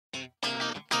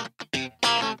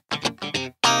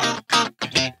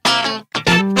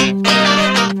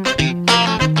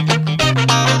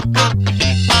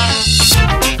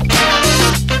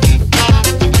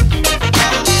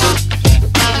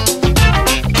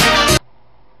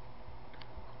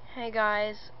Hey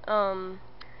guys, so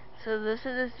this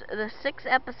is the 6th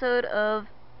episode of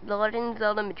The Legend of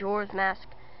Zelda Majora's Mask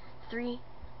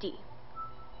 3D.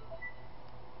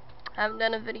 I haven't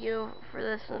done a video for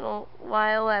this in a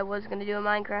while. I was going to do a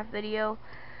Minecraft video,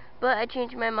 but I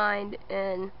changed my mind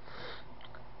and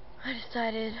I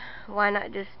decided why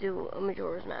not just do a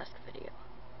Majora's Mask video.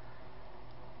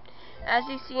 As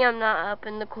you see, I'm not up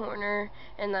in the corner,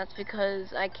 and that's because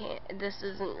this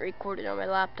isn't recorded on my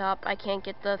laptop. I can't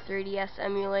get the 3DS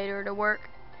emulator to work.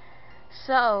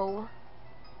 So,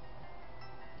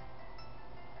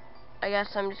 I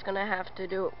guess I'm just gonna have to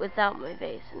do it without my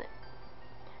face in it.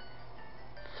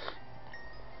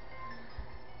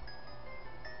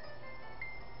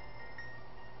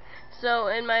 So,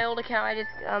 in my old account, I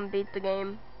just beat the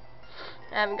game.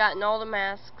 I haven't gotten all the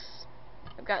masks.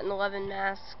 I've gotten 11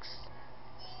 masks.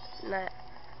 And that.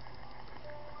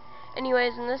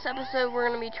 Anyways, in this episode, we're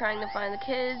gonna be trying to find the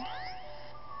kids,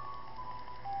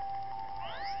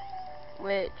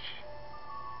 which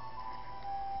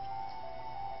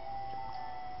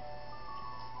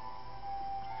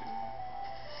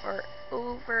are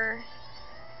over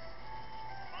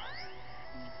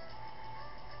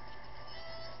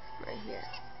right here.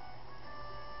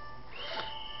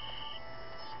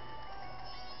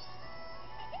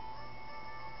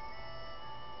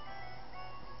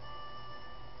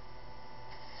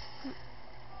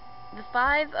 The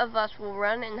 5 of us will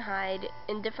run and hide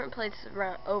in different places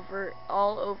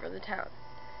all over the town.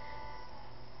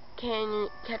 Can you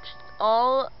catch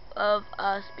all of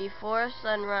us before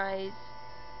sunrise?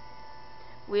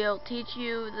 We'll teach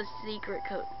you the secret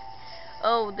code.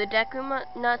 Oh, the Deku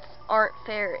Nuts aren't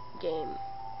fair game.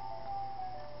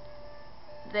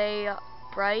 They are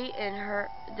bright and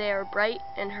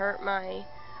hurt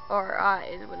our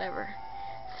eyes, whatever.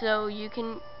 So you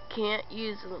can't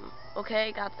use them.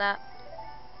 Okay, got that?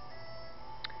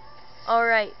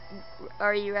 Alright,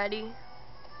 are you ready?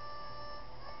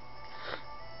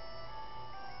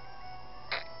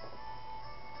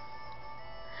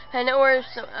 I know where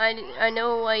I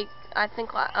know, like, I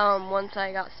think once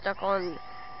I got stuck on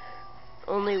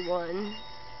only one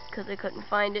because I couldn't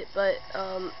find it, but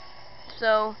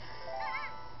so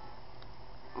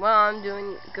well, I'm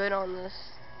doing good on this.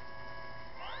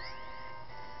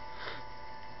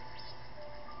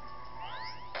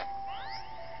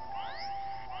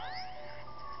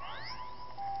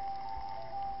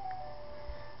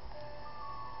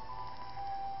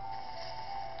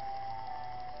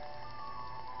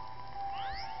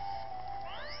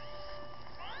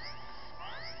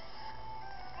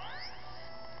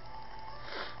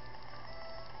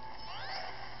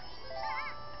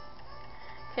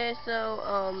 Okay, so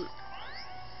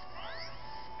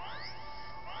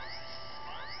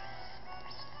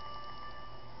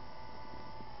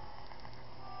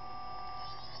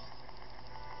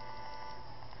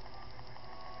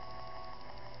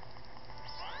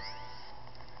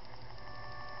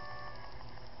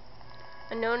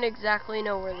I don't exactly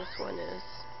know where this one is.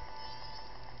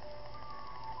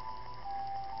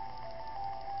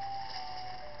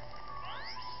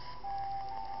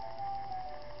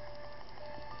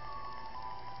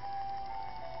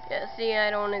 Yeah, see, I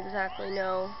don't exactly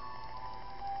know.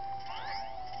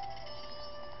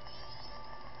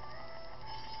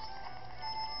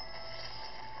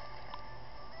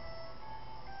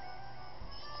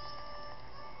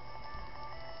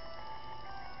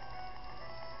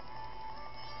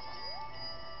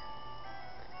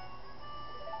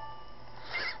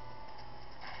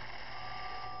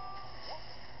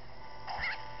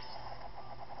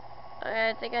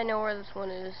 I think I know where this one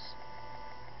is.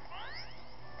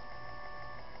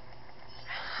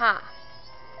 Ha!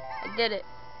 I did it.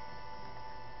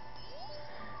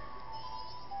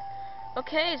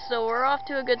 Okay, so we're off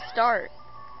to a good start.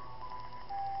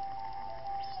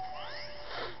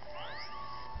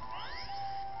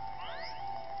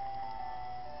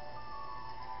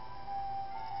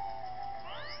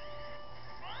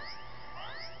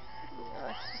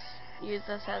 Let's just use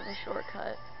this as a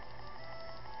shortcut.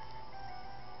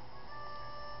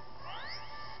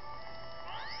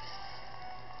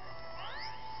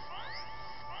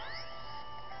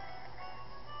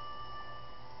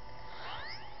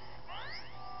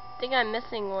 I think I'm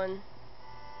missing one.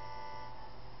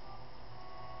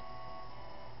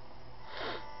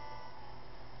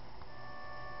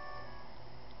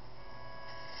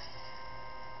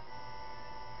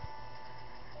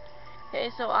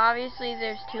 Okay, so obviously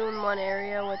there's 2 in one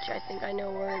area, which I think I know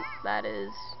where that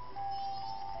is.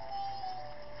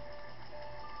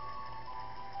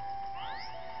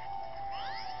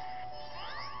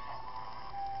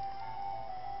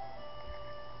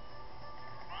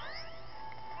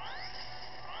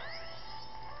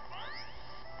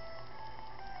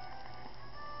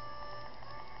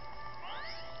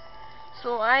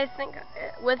 So I think,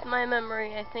 with my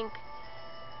memory, I think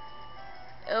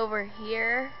over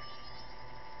here.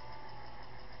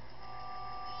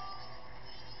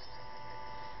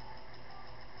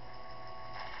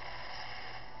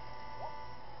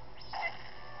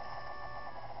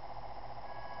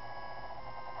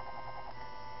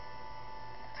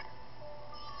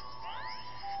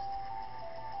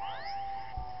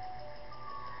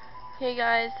 Okay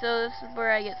guys, so this is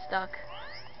where I get stuck.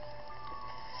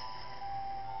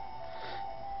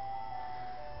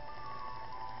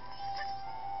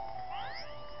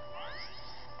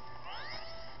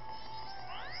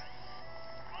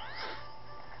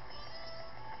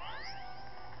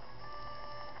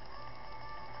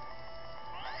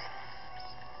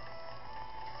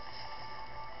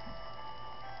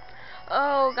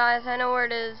 Oh guys, I know where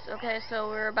it is. Okay, so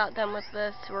we're about done with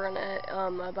this. We're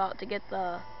gonna about to get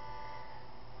the,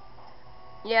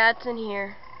 yeah, it's in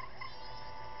here.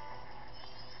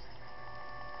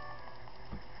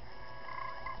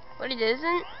 But it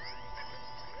isn't.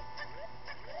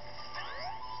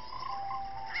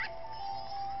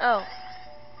 Oh,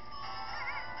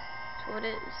 so it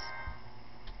is.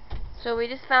 So we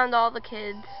just found all the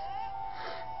kids.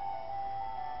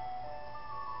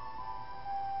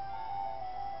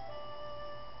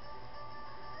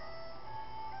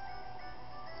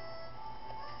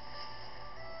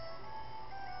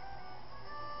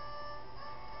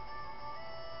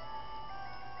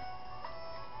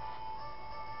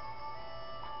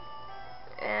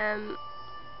 And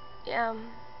yeah,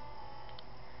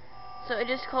 so it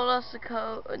just told us the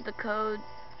code,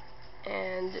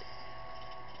 and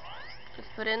just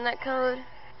put in that code.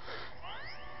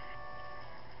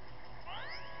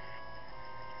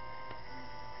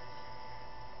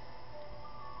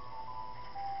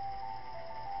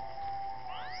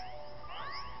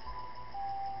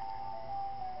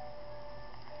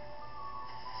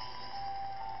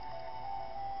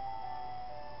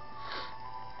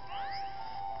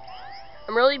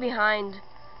 I'm really behind.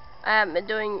 I haven't been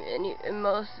doing in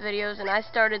most videos, and I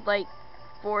started like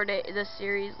this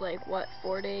series like what,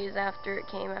 4 days after it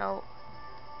came out.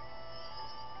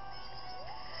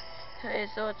 Okay,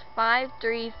 so it's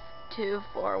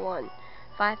 53241,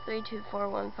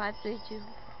 53241, 532.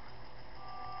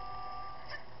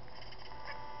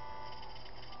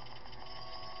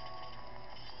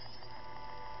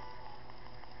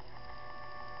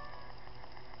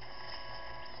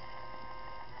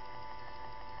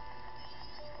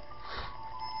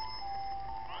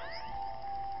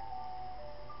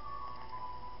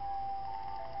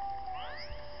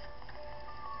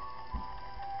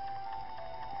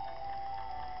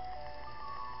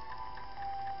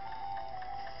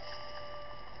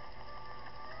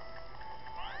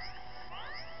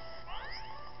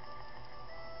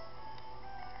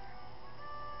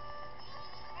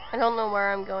 I don't know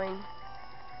where I'm going.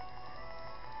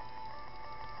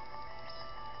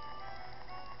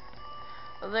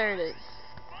 Oh, there it is.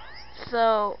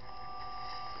 So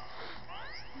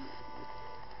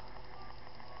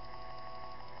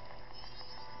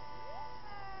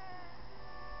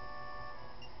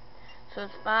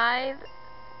it's 5.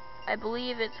 I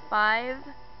believe it's 5,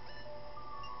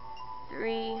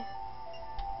 3,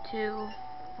 2,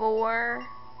 4,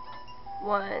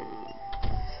 1.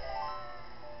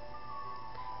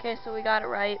 Okay, so we got it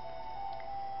right,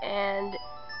 and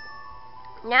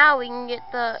now we can get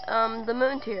the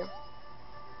moon tier.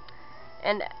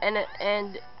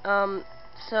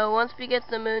 So once we get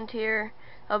the moon tier,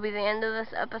 that'll be the end of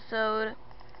this episode.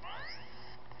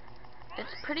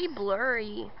 It's pretty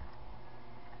blurry.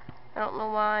 I don't know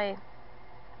why.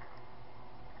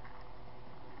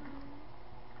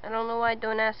 I don't know why.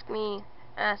 Don't ask me.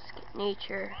 Ask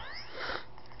nature.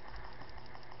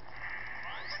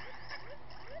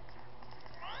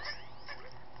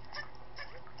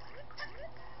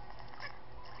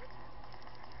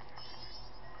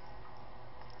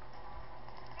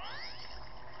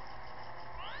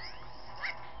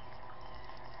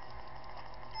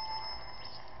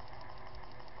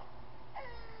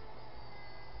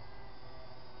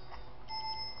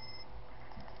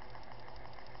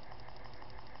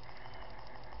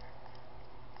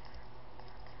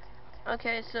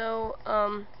 Okay, so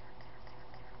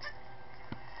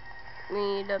we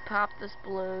need to pop this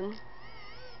balloon.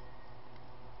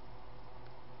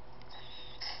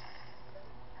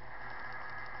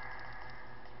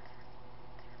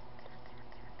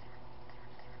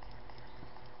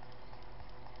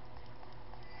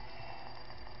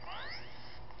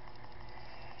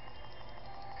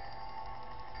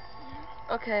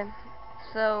 Okay,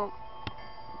 so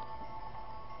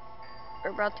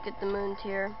we're about to get the moon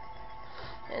tier.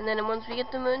 And then once we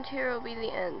get the moon tier, it'll be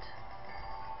the end.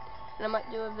 And I might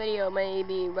do a video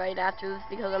maybe right after this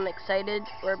because I'm excited.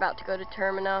 We're about to go to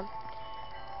Termina.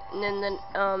 And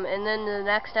then the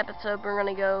next episode we're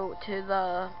gonna go to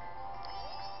the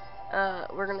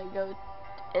we're gonna go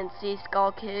and see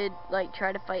Skull Kid, like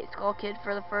try to fight Skull Kid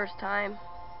for the first time.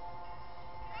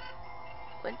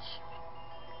 Which,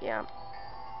 yeah.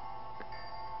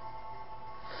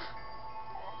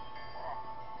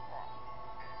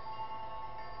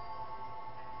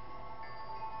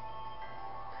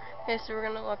 Okay, so we're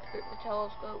gonna look through the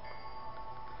telescope.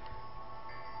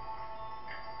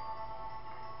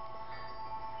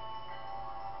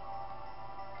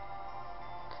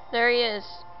 There he is.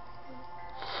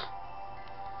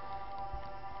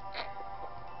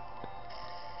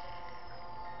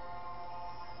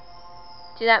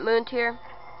 See that moon tier?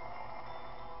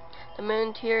 The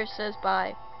moon tier says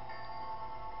bye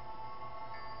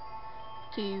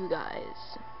to you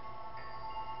guys.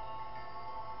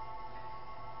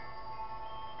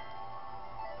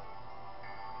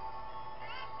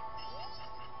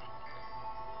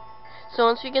 So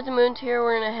once we get the moon tier,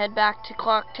 we're gonna head back to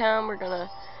Clocktown. We're gonna,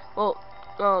 well,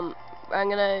 I'm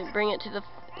gonna bring it to the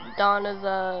dawn of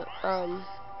the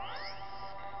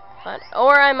fun,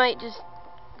 or I might just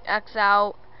X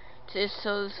out just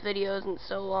so this video isn't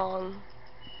so long,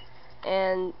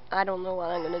 and I don't know what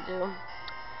I'm gonna do.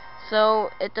 So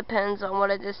it depends on what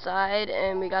I decide.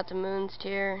 And we got the moons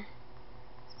tier.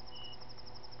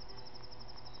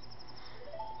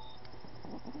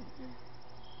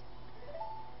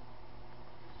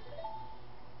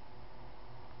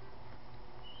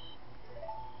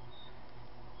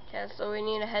 Okay, so we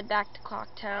need to head back to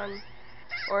Clocktown.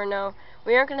 Or no,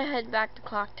 we aren't going to head back to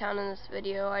Clocktown in this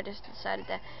video. I just decided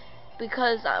that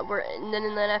because and then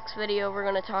in the next video we're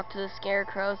going to talk to the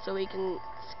Scarecrow, so we can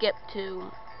skip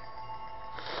to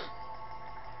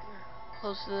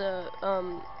close to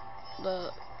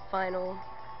the final.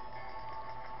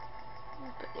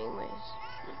 But anyways.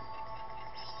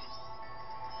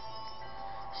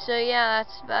 So yeah,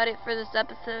 that's about it for this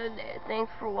episode.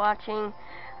 Thanks for watching.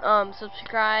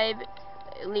 Subscribe,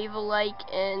 leave a like,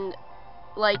 and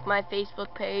like my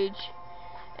Facebook page.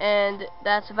 And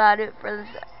that's about it for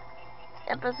this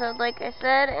episode, like I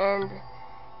said. And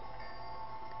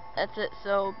that's it.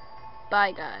 So,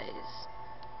 bye guys.